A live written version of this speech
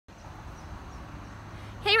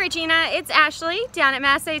Regina, it's Ashley down at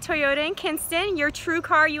Massey Toyota in Kinston, your True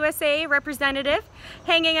Car USA representative,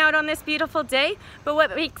 hanging out on this beautiful day. But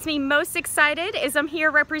what makes me most excited is I'm here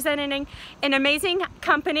representing an amazing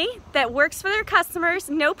company that works for their customers,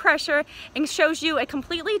 no pressure, and shows you a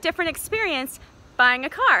completely different experience buying a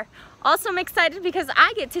car. Also, I'm excited because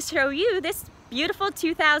I get to show you this beautiful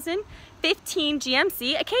 2015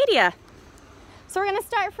 GMC ACADIA. So we're gonna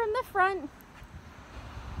start from the front.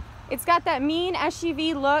 It's got that mean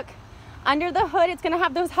SUV look. Under the hood, it's gonna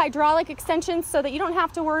have those hydraulic extensions so that you don't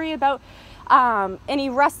have to worry about any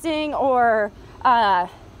rusting or the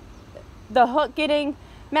hook getting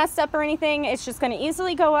messed up or anything. It's just gonna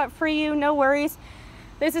easily go up for you, no worries.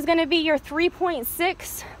 This is gonna be your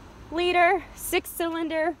 3.6 liter,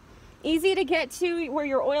 6-cylinder, easy to get to, where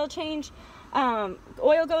your oil change,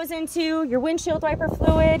 oil goes into, your windshield wiper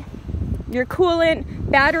fluid, your coolant,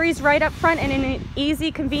 batteries right up front and in an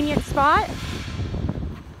easy, convenient spot.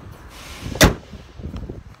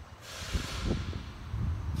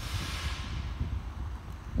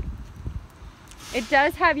 It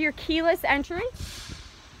does have your keyless entry,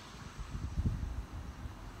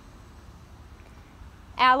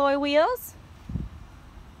 alloy wheels.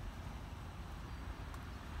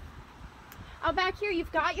 Out back here,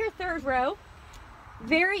 you've got your third row.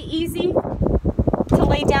 Very easy to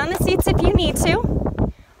lay down the seats if you need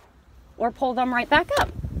to, or pull them right back up.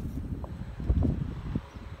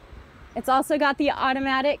 It's also got the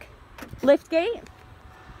automatic lift gate.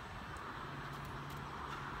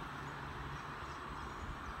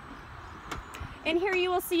 And here you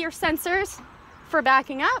will see your sensors for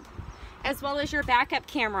backing up, as well as your backup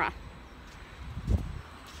camera.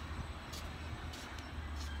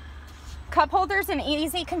 Cup holders in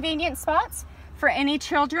easy, convenient spots for any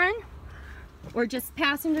children or just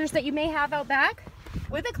passengers that you may have out back,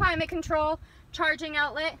 with a climate control, charging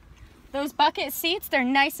outlet. Those bucket seats, they're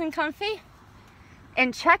nice and comfy.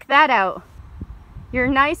 And check that out, your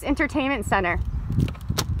nice entertainment center.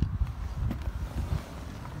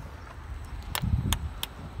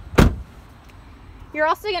 You're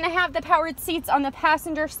also going to have the powered seats on the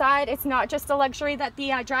passenger side. It's not just a luxury that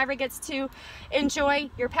the driver gets to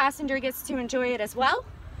enjoy, your passenger gets to enjoy it as well.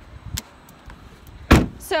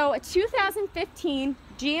 So a 2015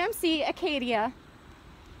 GMC ACADIA,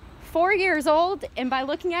 4 years old, and by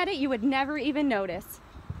looking at it, you would never even notice.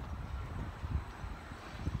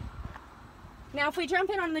 Now if we jump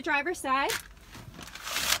in on the driver's side,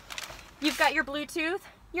 you've got your Bluetooth,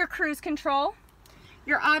 your cruise control,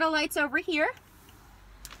 your auto lights over here.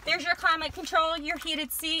 There's your climate control, your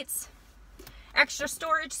heated seats, extra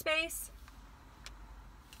storage space.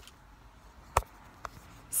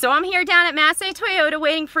 So I'm here down at Massey Toyota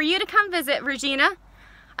waiting for you to come visit, Regina.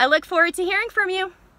 I look forward to hearing from you.